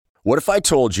What if I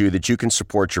told you that you can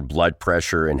support your blood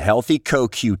pressure and healthy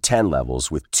CoQ10 levels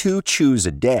with 2 chews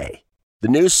a day? The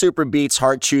new Super Beats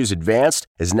Heart Chews Advanced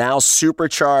is now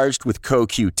supercharged with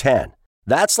CoQ10.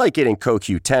 That's like getting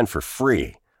CoQ10 for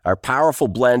free. Our powerful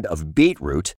blend of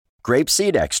beetroot,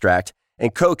 grapeseed extract,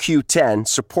 and CoQ10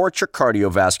 supports your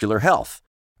cardiovascular health.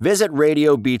 Visit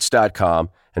radiobeats.com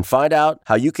and find out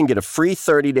how you can get a free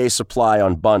 30-day supply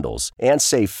on bundles and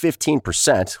save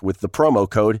 15% with the promo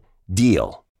code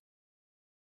DEAL.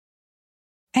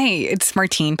 Hey, it's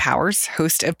Martine Powers,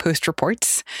 host of Post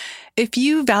Reports. If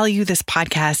you value this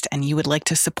podcast and you would like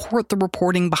to support the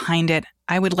reporting behind it,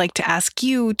 I would like to ask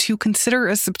you to consider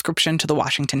a subscription to The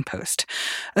Washington Post.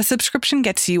 A subscription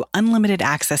gets you unlimited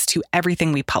access to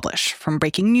everything we publish, from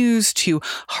breaking news to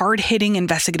hard-hitting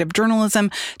investigative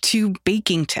journalism to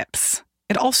baking tips.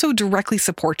 It also directly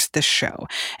supports this show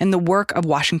and the work of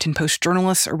Washington Post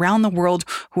journalists around the world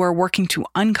who are working to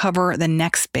uncover the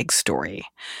next big story.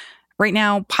 Right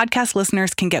now, podcast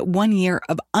listeners can get 1 year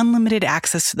of unlimited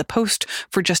access to the Post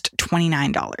for just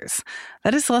 $29.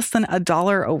 That is less than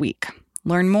 $1 a week.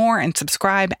 Learn more and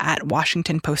subscribe at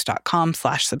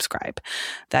washingtonpost.com/subscribe.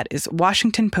 That is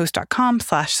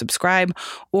washingtonpost.com/subscribe,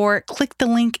 or click the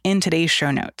link in today's show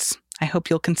notes. I hope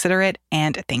you'll consider it,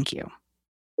 and thank you.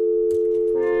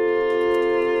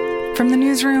 From the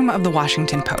newsroom of The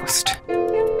Washington Post.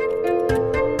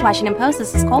 Washington Post,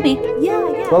 this is Colby. Yeah.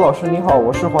 何老师你好，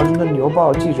我是华盛顿邮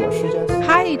报记者施佳。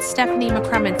 Hi, it's Stephanie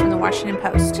McCrumman from The Washington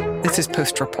Post. This is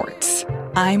Post Reports.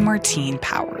 I'm Martine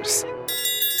Powers.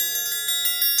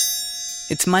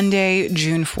 It's Monday,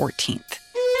 June 14th.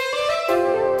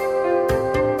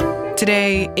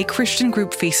 Today, a Christian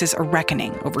group faces a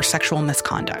reckoning over sexual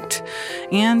misconduct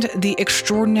and the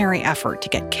extraordinary effort to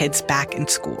get kids back in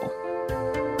school.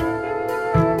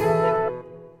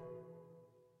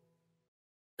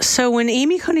 So when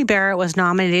Amy Coney Barrett was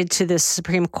nominated to the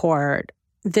Supreme Court,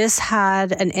 this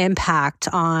had an impact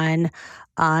on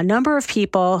a number of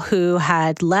people who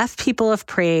had left People of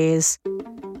Praise.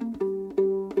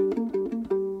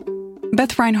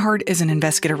 Beth Reinhardt is an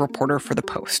investigative reporter for The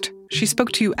Post. She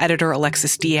spoke to editor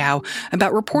Alexis Diao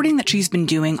about reporting that she's been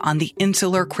doing on the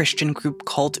insular Christian group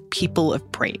called People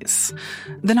of Praise.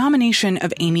 The nomination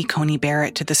of Amy Coney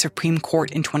Barrett to the Supreme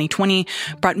Court in 2020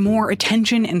 brought more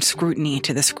attention and scrutiny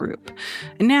to this group.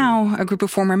 And now, a group of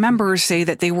former members say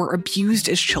that they were abused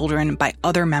as children by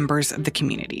other members of the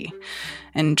community.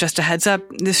 And just a heads up,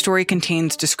 this story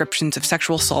contains descriptions of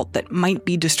sexual assault that might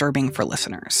be disturbing for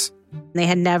listeners. They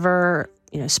had never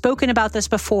spoken about this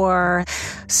before.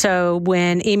 So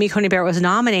when Amy Coney Barrett was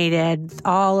nominated,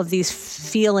 all of these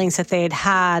feelings that they had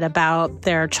had about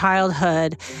their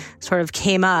childhood sort of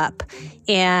came up.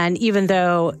 And even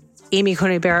though Amy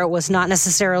Coney Barrett was not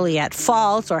necessarily at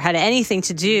fault or had anything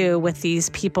to do with these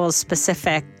people's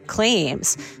specific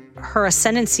claims, her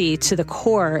ascendancy to the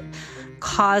court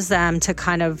caused them to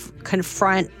kind of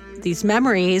confront these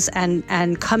memories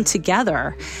and come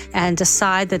together and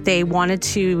decide that they wanted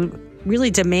to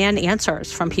really demand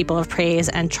answers from People of Praise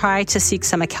and try to seek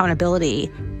some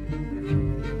accountability.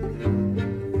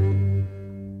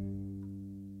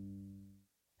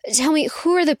 Tell me,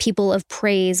 who are the People of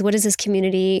Praise? What is this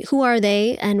community? Who are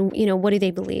they? And, what do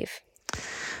they believe?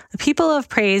 The People of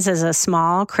Praise is a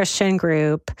small Christian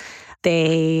group.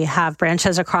 They have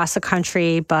branches across the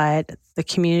country, but the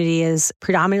community is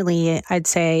predominantly, I'd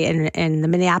say, in the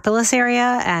Minneapolis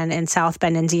area and in South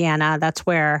Bend, Indiana. That's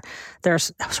where their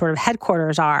sort of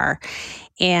headquarters are.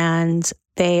 And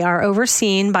they are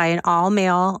overseen by an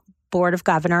all-male board of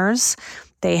governors.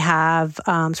 They have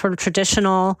sort of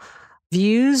traditional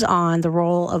views on the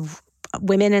role of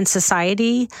women in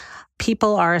society.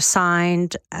 People are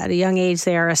assigned, at a young age,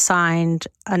 they are assigned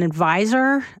an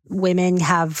advisor. Women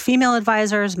have female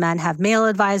advisors, men have male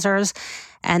advisors.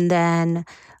 And then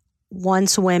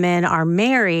once women are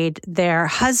married, their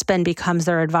husband becomes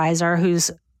their advisor,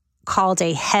 who's called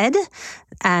a head.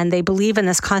 And they believe in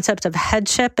this concept of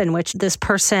headship, in which this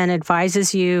person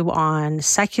advises you on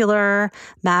secular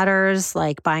matters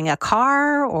like buying a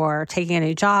car or taking a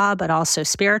new job, but also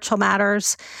spiritual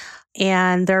matters.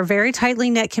 And they're a very tightly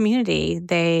knit community.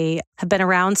 They have been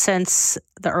around since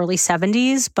the early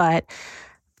 70s, but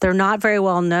they're not very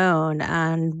well known.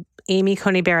 And Amy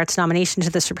Coney Barrett's nomination to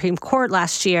the Supreme Court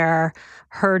last year,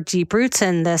 her deep roots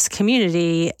in this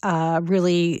community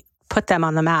really put them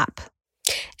on the map.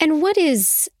 And what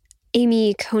is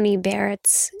Amy Coney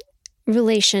Barrett's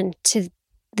relation to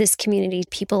this community,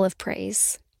 People of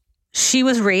Praise? She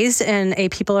was raised in a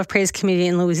People of Praise community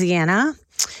in Louisiana.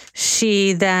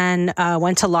 She then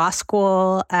went to law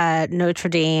school at Notre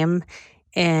Dame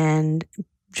and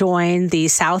joined the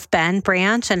South Bend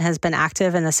branch and has been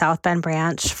active in the South Bend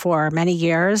branch for many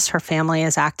years. Her family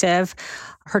is active.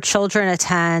 Her children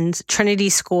attend Trinity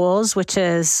Schools, which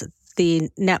is the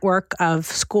network of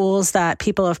schools that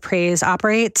People of Praise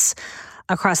operates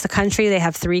across the country. They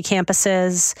have 3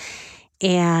 campuses.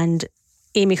 And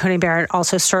Amy Coney Barrett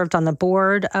also served on the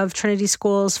board of Trinity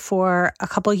Schools for a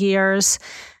couple years.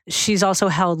 She's also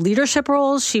held leadership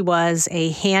roles. She was a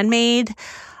handmaid,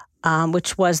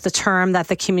 which was the term that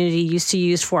the community used to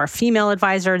use for a female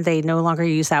advisor. They no longer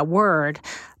use that word.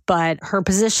 But her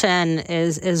position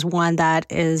is one that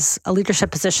is a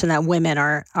leadership position that women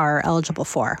are eligible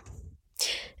for.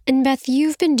 And Beth,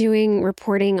 you've been doing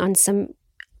reporting on some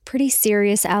pretty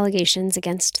serious allegations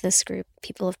against this group,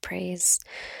 People of Praise.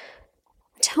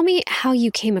 Tell me how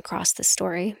you came across this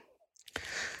story.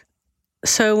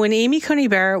 So when Amy Coney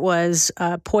Barrett was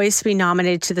poised to be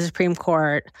nominated to the Supreme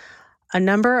Court, a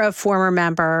number of former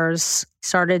members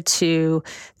started to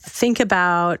think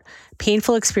about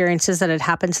painful experiences that had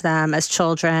happened to them as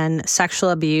children, sexual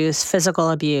abuse, physical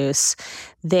abuse.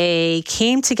 They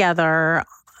came together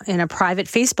in a private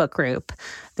Facebook group.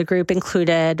 The group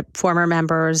included former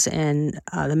members in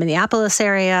the Minneapolis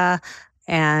area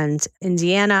and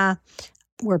Indiana,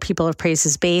 where People of Praise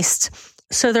is based.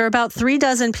 So there are about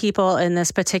 36 people in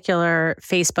this particular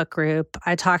Facebook group.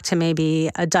 I talked to maybe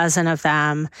a dozen of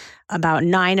them. About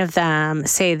 9 of them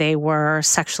say they were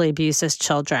sexually abused as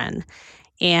children.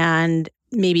 And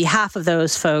maybe half of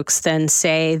those folks then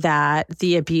say that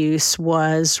the abuse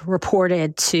was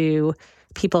reported to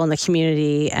people in the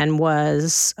community and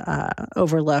was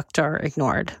overlooked or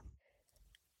ignored.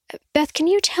 Beth, can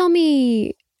you tell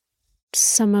me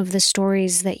some of the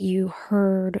stories that you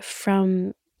heard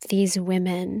from these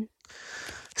women?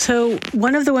 So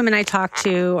one of the women I talked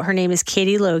to, her name is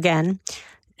Katie Logan.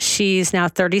 She's now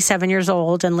 37 years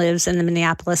old and lives in the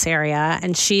Minneapolis area.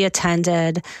 And she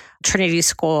attended Trinity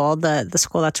School, the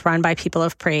school that's run by People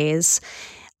of Praise.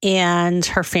 And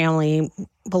her family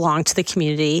belonged to the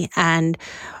community. And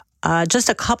just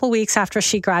a couple weeks after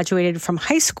she graduated from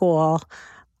high school,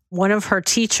 one of her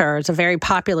teachers, a very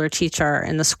popular teacher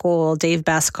in the school, Dave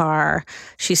Beskar,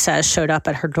 she says, showed up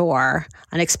at her door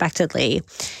unexpectedly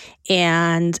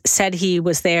and said he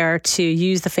was there to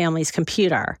use the family's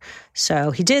computer. So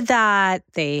he did that.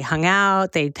 They hung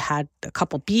out. They had a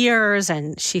couple beers,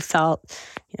 and she felt,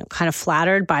 kind of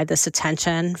flattered by this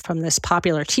attention from this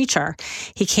popular teacher.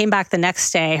 He came back the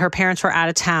next day. Her parents were out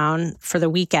of town for the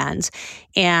weekend,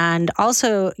 and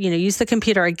also, used the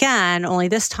computer again. Only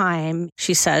this time,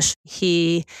 she says,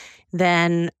 he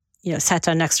then sat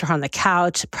down next to her on the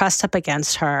couch, pressed up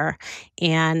against her,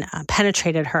 and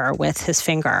penetrated her with his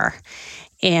finger.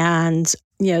 And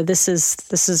this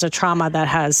is a trauma that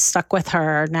has stuck with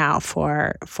her now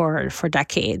for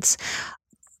decades.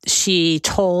 She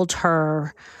told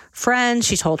her friends,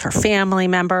 she told her family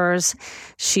members,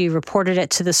 she reported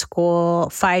it to the school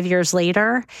 5 years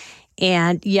later.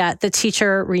 And yet the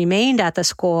teacher remained at the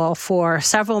school for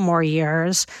several more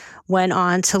years, went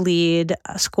on to lead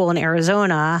a school in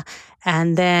Arizona,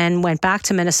 and then went back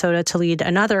to Minnesota to lead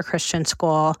another Christian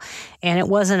school. And it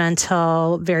wasn't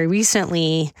until very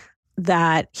recently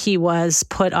that he was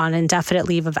put on indefinite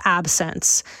leave of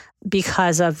absence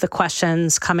because of the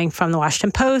questions coming from the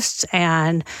Washington Post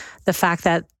and the fact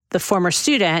that the former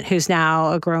student, who's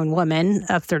now a grown woman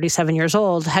of 37 years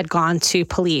old, had gone to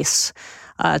police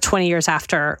 20 years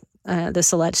after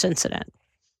this alleged incident.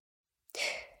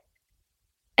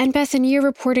 And Beth, in your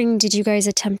reporting, did you guys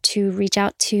attempt to reach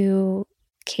out to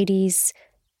Katie's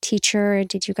teacher?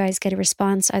 Did you guys get a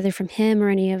response either from him or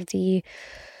any of the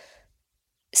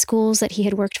schools that he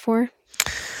had worked for?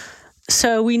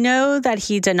 So we know that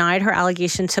he denied her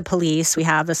allegation to police. We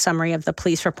have a summary of the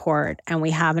police report, and we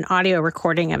have an audio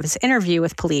recording of his interview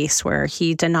with police where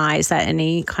he denies that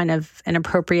any kind of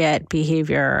inappropriate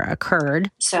behavior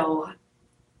occurred. So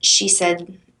she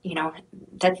said,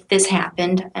 that this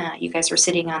happened. You guys were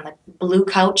sitting on the blue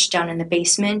couch down in the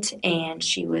basement, and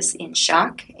she was in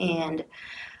shock and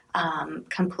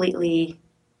completely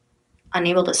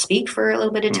unable to speak for a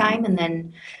little bit of time, and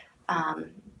then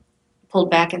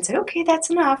pulled back and said, okay, that's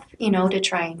enough, to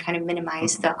try and kind of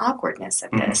minimize the awkwardness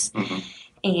of this.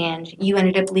 And you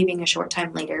ended up leaving a short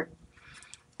time later.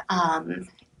 And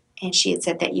she had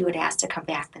said that you had asked to come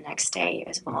back the next day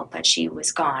as well, but she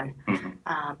was gone,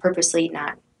 purposely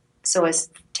not so as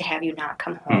to have you not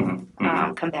come home,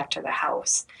 come back to the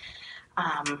house.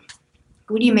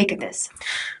 What do you make of this?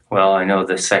 Well, I know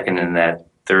the second and that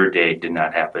third day did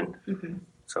not happen.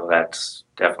 So that's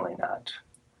definitely not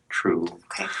true.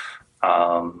 Okay.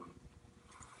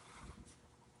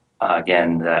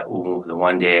 Again, the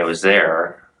one day I was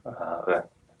there,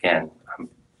 again, I'm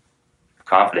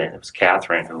confident it was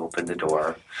Catherine who opened the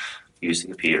door, used the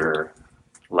computer,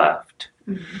 left.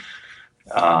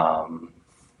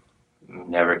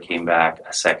 Never came back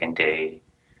a second day,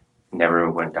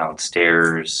 never went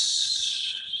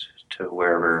downstairs to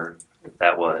wherever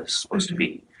that was supposed to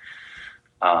be.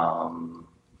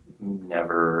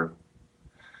 Never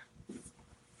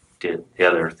did the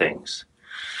other things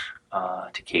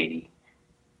to Katie.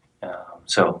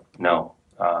 So no,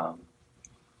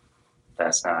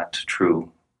 that's not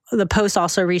true. The Post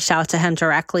also reached out to him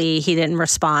directly. He didn't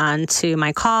respond to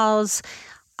my calls.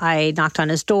 I knocked on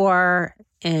his door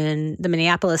in the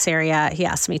Minneapolis area. He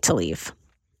asked me to leave.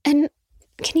 And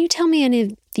can you tell me any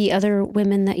of the other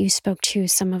women that you spoke to,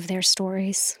 some of their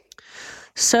stories?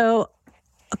 So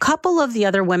a couple of the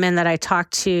other women that I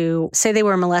talked to say they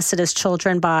were molested as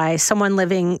children by someone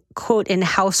living, quote, in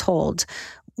household,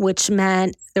 which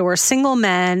meant there were single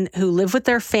men who lived with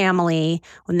their family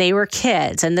when they were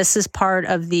kids. And this is part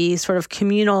of the sort of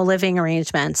communal living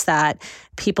arrangements that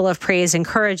People of Praise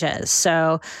encourages.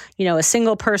 So, a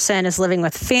single person is living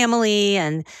with family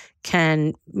and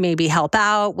can maybe help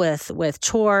out with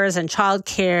chores and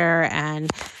childcare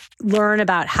and learn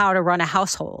about how to run a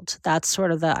household. That's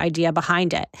sort of the idea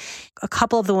behind it. A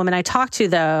couple of the women I talked to,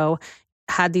 though,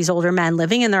 had these older men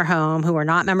living in their home who were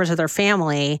not members of their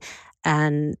family,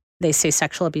 and they say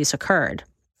sexual abuse occurred.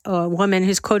 A woman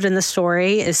who's quoted in the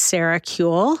story is Sarah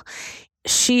Kuehl.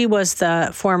 She was the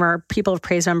former People of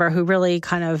Praise member who really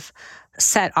kind of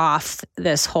set off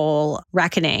this whole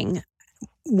reckoning.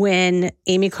 When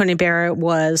Amy Coney Barrett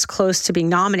was close to being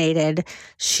nominated,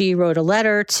 she wrote a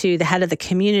letter to the head of the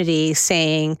community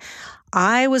saying,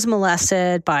 I was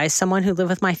molested by someone who lived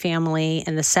with my family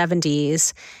in the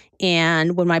 70s.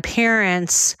 And when my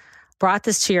parents brought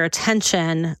this to your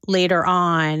attention later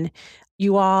on,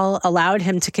 you all allowed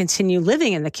him to continue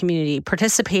living in the community,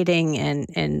 participating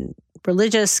in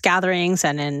religious gatherings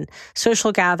and in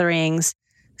social gatherings.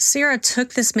 Sarah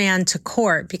took this man to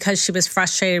court because she was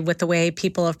frustrated with the way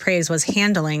People of Praise was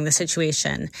handling the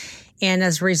situation. And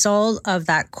as a result of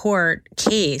that court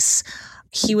case,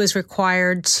 he was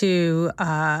required to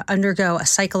undergo a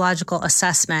psychological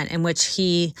assessment in which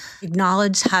he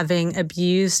acknowledged having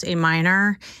abused a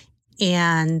minor,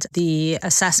 and the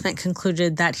assessment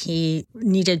concluded that he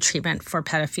needed treatment for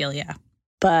pedophilia.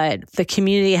 But the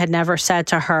community had never said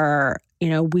to her,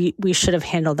 we should have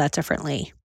handled that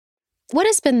differently. What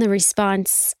has been the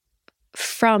response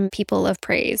from People of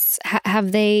Praise?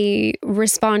 Have they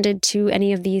responded to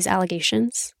any of these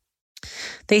allegations?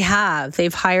 They have.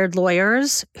 They've hired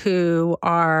lawyers who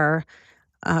are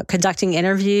conducting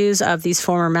interviews of these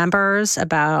former members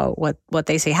about what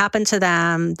they say happened to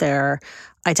them. They're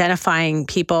identifying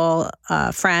people,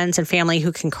 friends and family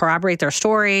who can corroborate their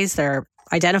stories. They're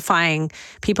identifying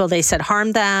people they said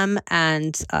harmed them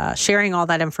and sharing all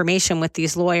that information with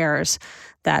these lawyers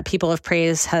that People of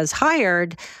Praise has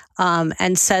hired,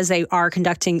 and says they are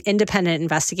conducting independent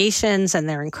investigations and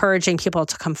they're encouraging people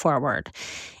to come forward.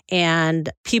 And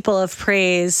People of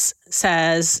Praise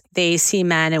says they see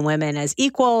men and women as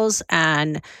equals,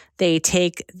 and they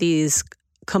take these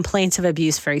complaints of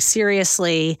abuse very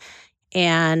seriously.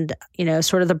 And,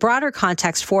 sort of the broader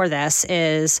context for this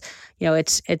is,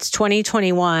 it's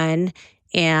 2021,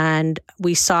 and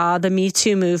we saw the Me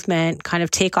Too movement kind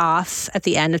of take off at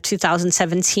the end of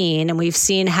 2017. And we've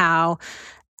seen how,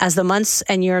 as the months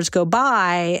and years go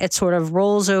by, it sort of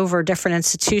rolls over different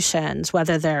institutions,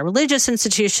 whether they're religious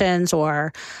institutions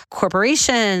or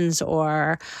corporations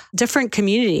or different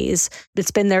communities.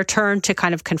 It's been their turn to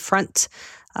kind of confront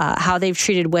how they've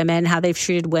treated women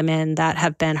that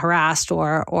have been harassed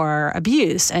or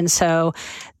abused. And so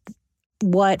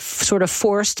what sort of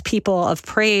forced People of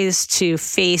Praise to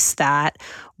face that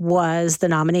was the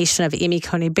nomination of Amy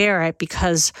Coney Barrett,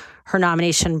 because her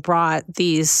nomination brought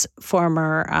these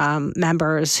former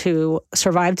members who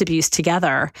survived abuse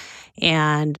together.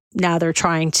 And now they're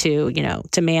trying to,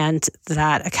 demand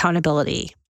that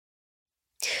accountability.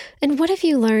 And what have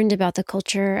you learned about the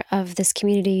culture of this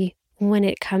community when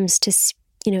it comes to,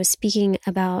 speaking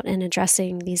about and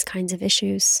addressing these kinds of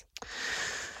issues?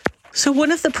 So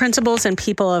one of the principles in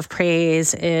People of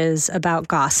Praise is about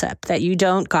gossip, that you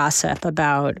don't gossip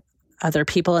about other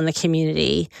people in the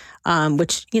community,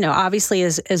 which, obviously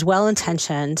is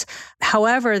well-intentioned.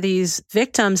 However, these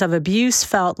victims of abuse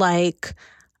felt like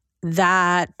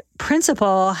that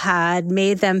principle had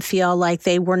made them feel like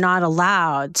they were not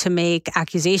allowed to make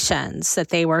accusations, that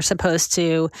they were supposed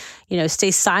to,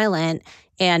 stay silent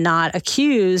and not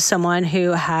accuse someone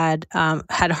who had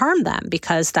harmed them,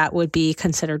 because that would be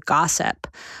considered gossip.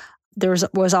 There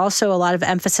was also a lot of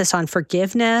emphasis on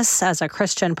forgiveness as a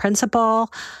Christian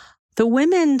principle. The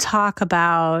women talk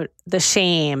about the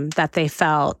shame that they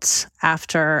felt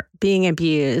after being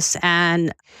abused,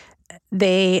 and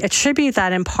they attribute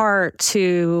that in part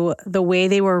to the way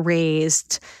they were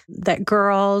raised, that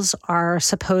girls are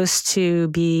supposed to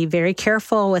be very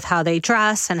careful with how they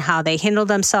dress and how they handle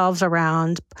themselves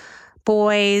around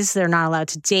boys. They're not allowed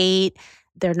to date.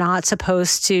 They're not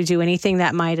supposed to do anything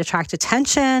that might attract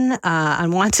attention,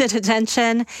 unwanted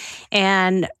attention.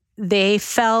 And they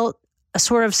felt a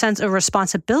sort of sense of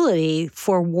responsibility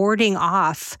for warding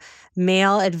off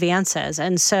male advances.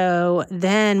 And so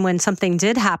then when something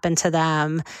did happen to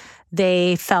them,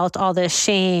 they felt all this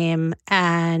shame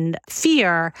and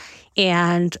fear,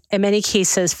 and in many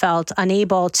cases felt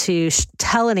unable to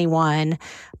tell anyone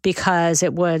because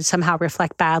it would somehow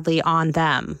reflect badly on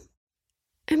them.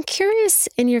 I'm curious,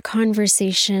 in your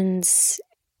conversations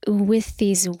with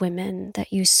these women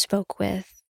that you spoke with,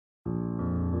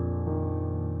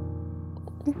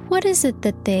 what is it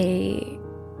that they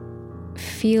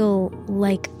feel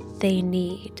like they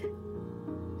need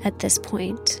at this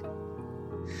point?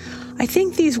 I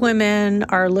think these women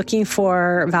are looking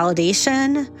for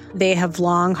validation. They have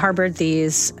long harbored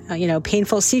these,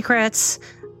 painful secrets.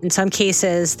 In some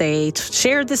cases, they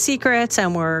shared the secrets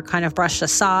and were kind of brushed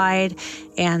aside.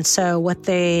 And so what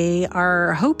they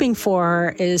are hoping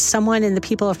for is someone in the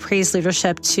People of Praise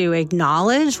leadership to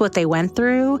acknowledge what they went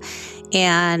through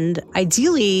and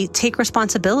ideally take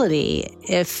responsibility.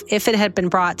 If it had been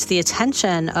brought to the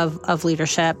attention of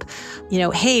leadership,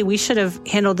 hey, we should have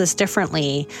handled this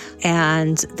differently.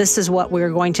 And this is what we're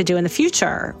going to do in the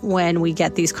future when we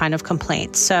get these kind of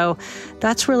complaints. So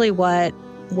that's really what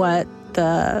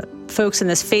the folks in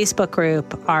this Facebook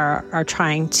group are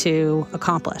trying to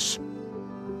accomplish.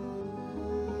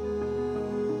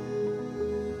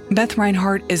 Beth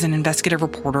Reinhardt is an investigative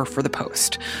reporter for The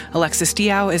Post. Alexis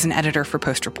Diao is an editor for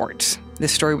Post Reports.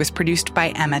 This story was produced by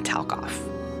Emma Talkoff.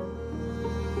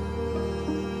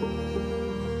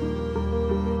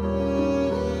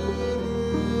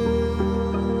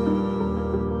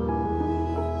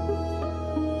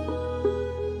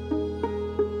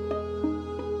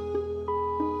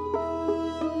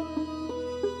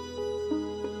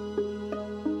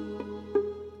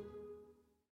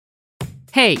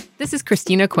 Hey, this is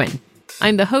Christina Quinn.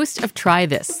 I'm the host of Try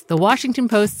This, the Washington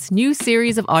Post's new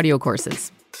series of audio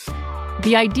courses.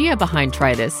 The idea behind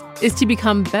Try This is to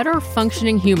become better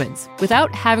functioning humans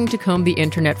without having to comb the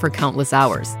internet for countless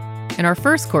hours. In our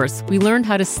first course, we learned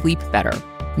how to sleep better.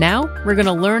 Now, we're going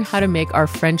to learn how to make our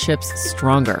friendships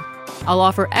stronger. I'll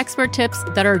offer expert tips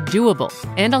that are doable,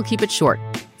 and I'll keep it short.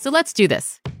 So let's do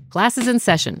this. Class is in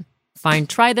session. Find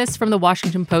Try This from the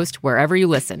Washington Post wherever you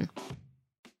listen.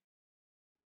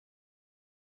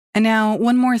 And now,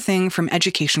 one more thing from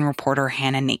education reporter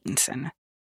Hannah Natanson.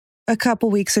 A couple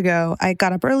weeks ago, I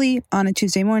got up early on a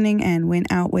Tuesday morning and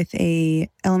went out with a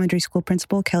elementary school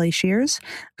principal, Kelly Shears,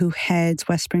 who heads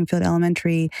West Springfield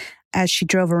Elementary, as she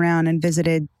drove around and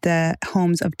visited the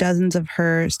homes of dozens of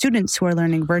her students who are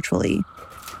learning virtually.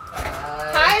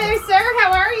 Hi there, sir.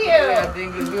 How are you?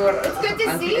 It's good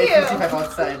to see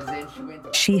you.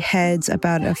 She heads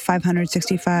about a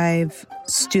 565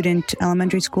 student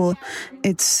elementary school.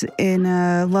 It's in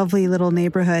a lovely little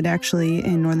neighborhood, actually,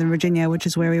 in Northern Virginia, which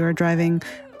is where we were driving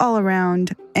all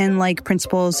around. And like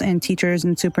principals and teachers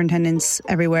and superintendents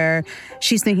everywhere,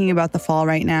 she's thinking about the fall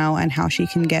right now and how she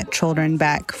can get children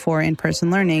back for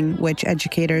in-person learning, which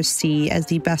educators see as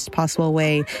the best possible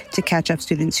way to catch up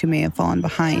students who may have fallen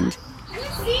behind.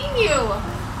 I've seen you.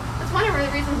 That's one of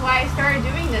the reasons why I started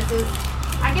doing this is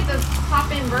I get to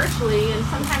pop in virtually, and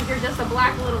sometimes you're just a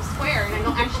black little square, and I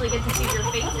don't actually get to see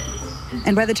your faces.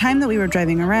 And by the time that we were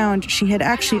driving around, she had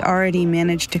actually already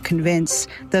managed to convince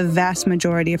the vast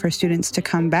majority of her students to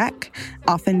come back,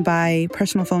 often by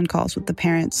personal phone calls with the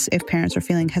parents if parents are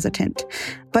feeling hesitant.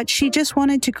 But she just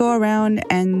wanted to go around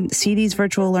and see these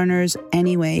virtual learners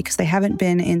anyway, because they haven't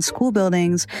been in school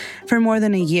buildings for more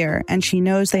than a year. And she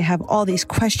knows they have all these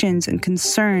questions and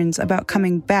concerns about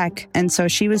coming back. And so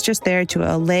she was just there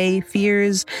to allay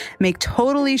fears, make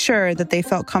totally sure that they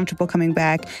felt comfortable coming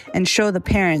back, and show the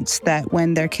parents that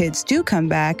when their kids do come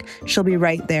back, she'll be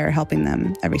right there helping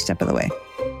them every step of the way.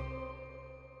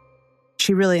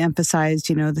 She really emphasized,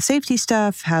 the safety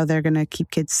stuff, how they're going to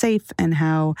keep kids safe, and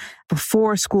how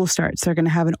before school starts, they're going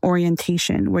to have an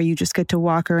orientation where you just get to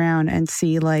walk around and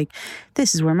see,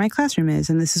 this is where my classroom is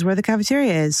and this is where the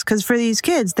cafeteria is. Because for these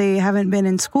kids, they haven't been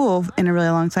in school in a really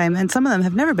long time, and some of them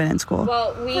have never been in school.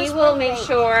 Well, we will make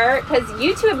sure, because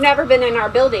you two have never been in our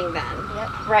building then,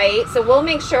 right? So we'll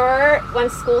make sure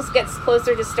when school gets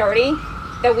closer to starting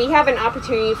that we have an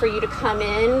opportunity for you to come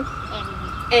in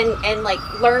and like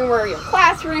learn where your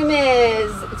classroom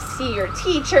is, see your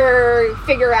teacher,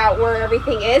 figure out where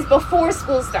everything is before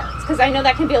school starts. Because I know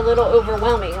that can be a little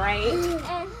overwhelming, right?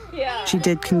 Yeah. She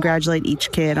did congratulate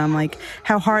each kid on like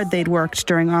how hard they'd worked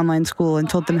during online school and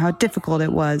told them how difficult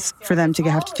it was for them to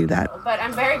have to do that. But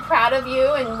I'm very proud of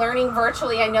you, and learning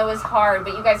virtually I know is hard,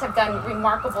 but you guys have done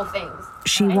remarkable things.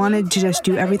 She wanted to just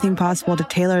do everything possible to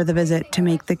tailor the visit to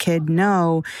make the kid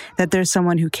know that there's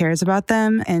someone who cares about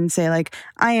them and say like,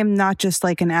 I am not just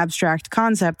like an abstract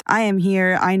concept. I am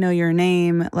here. I know your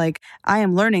name. Like, I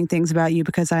am learning things about you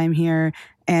because I am here.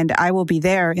 And I will be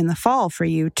there in the fall for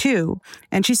you too.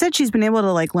 And she said she's been able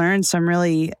to like learn some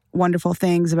really wonderful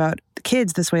things about the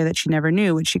kids this way that she never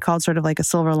knew, which she called sort of like a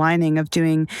silver lining of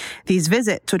doing these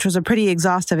visits, which was a pretty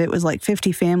exhaustive. It was like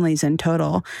 50 families in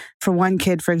total. For one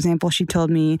kid, for example, she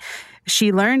told me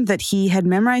she learned that he had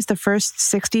memorized the first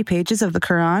 60 pages of the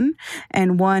Quran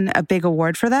and won a big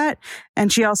award for that.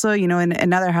 And she also, you know, in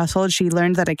another household, she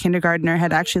learned that a kindergartner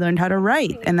had actually learned how to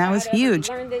write. And that was huge.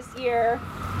 Learned this year.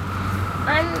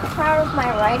 I'm proud of my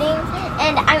writing,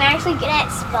 and I'm actually good at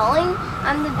spelling.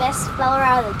 I'm the best speller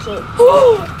out of the kids.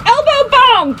 Ooh, elbow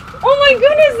bomb! Oh my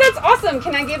goodness, that's awesome.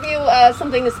 Can I give you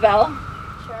something to spell?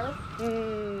 Sure.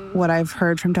 What I've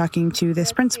heard from talking to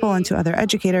this principal and to other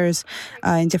educators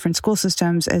in different school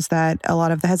systems is that a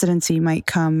lot of the hesitancy might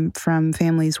come from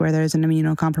families where there's an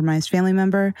immunocompromised family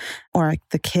member or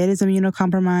the kid is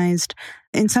immunocompromised.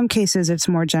 In some cases, it's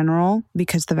more general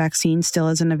because the vaccine still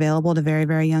isn't available to very,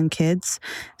 very young kids.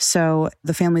 So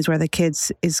the families where the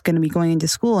kids is going to be going into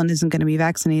school and isn't going to be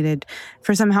vaccinated,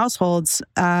 for some households,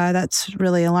 that's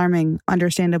really alarming,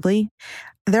 understandably.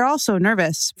 They're also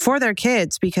nervous for their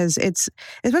kids because it's,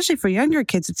 especially for younger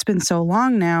kids, it's been so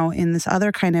long now in this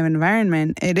other kind of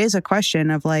environment. It is a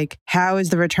question of like, how is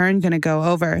the return going to go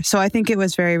over? So I think it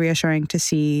was very reassuring to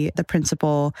see the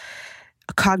principal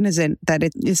cognizant that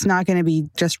it's not going to be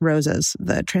just roses,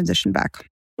 the transition back.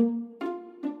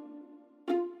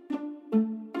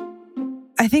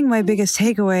 I think my biggest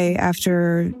takeaway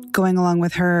after going along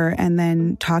with her and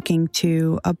then talking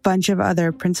to a bunch of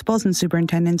other principals and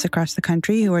superintendents across the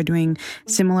country who are doing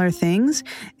similar things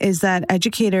is that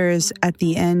educators at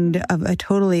the end of a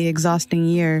totally exhausting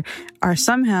year are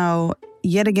somehow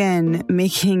yet again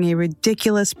making a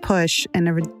ridiculous push and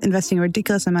investing a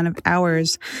ridiculous amount of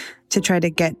hours to try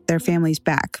to get their families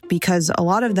back, because a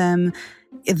lot of them,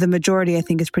 the majority, I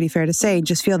think is pretty fair to say,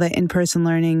 just feel that in-person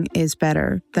learning is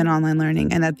better than online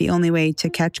learning and that the only way to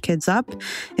catch kids up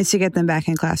is to get them back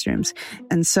in classrooms.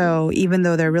 And so even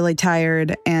though they're really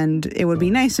tired and it would be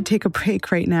nice to take a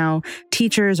break right now,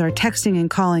 teachers are texting and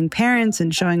calling parents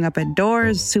and showing up at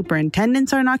doors.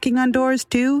 Superintendents are knocking on doors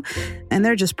too. And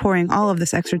they're just pouring all of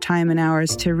this extra time and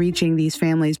hours to reaching these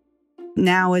families.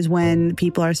 Now is when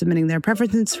people are submitting their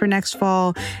preferences for next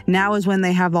fall. Now is when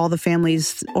they have all the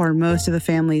families or most of the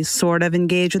families sort of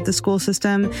engaged with the school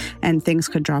system, and things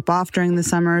could drop off during the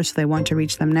summer, so they want to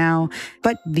reach them now.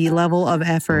 But the level of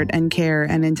effort and care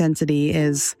and intensity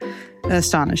is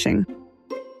astonishing.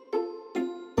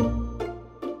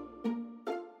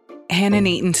 Hannah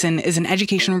Natanson is an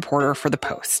education reporter for The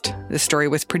Post. The story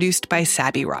was produced by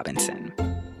Sabby Robinson.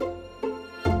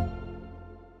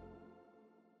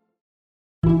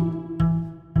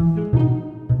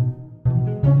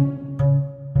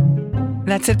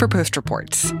 That's it for Post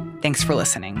Reports. Thanks for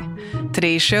listening.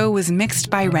 Today's show was mixed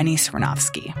by Rennie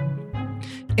Smirnovsky.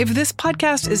 If this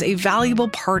podcast is a valuable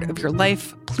part of your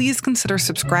life, please consider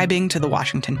subscribing to The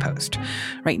Washington Post.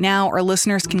 Right now, our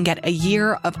listeners can get a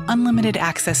year of unlimited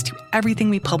access to everything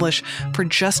we publish for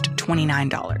just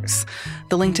 $29.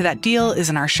 The link to that deal is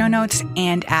in our show notes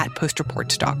and at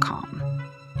postreports.com.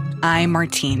 I'm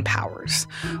Martine Powers.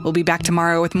 We'll be back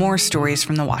tomorrow with more stories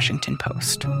from The Washington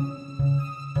Post.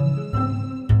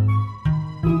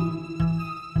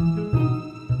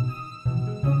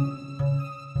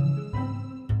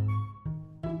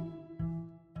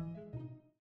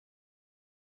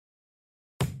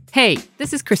 Hey,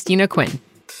 this is Christina Quinn.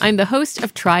 I'm the host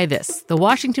of Try This, The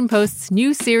Washington Post's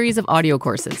new series of audio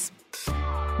courses.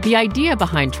 The idea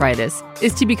behind Try This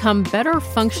is to become better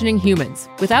functioning humans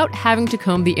without having to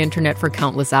comb the internet for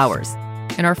countless hours.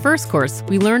 In our first course,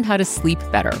 we learned how to sleep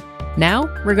better. Now,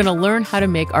 we're going to learn how to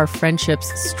make our friendships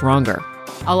stronger.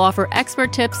 I'll offer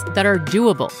expert tips that are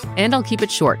doable, and I'll keep it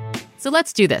short. So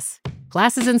let's do this.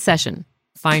 Class is in session.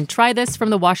 Find Try This from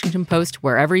The Washington Post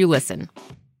wherever you listen.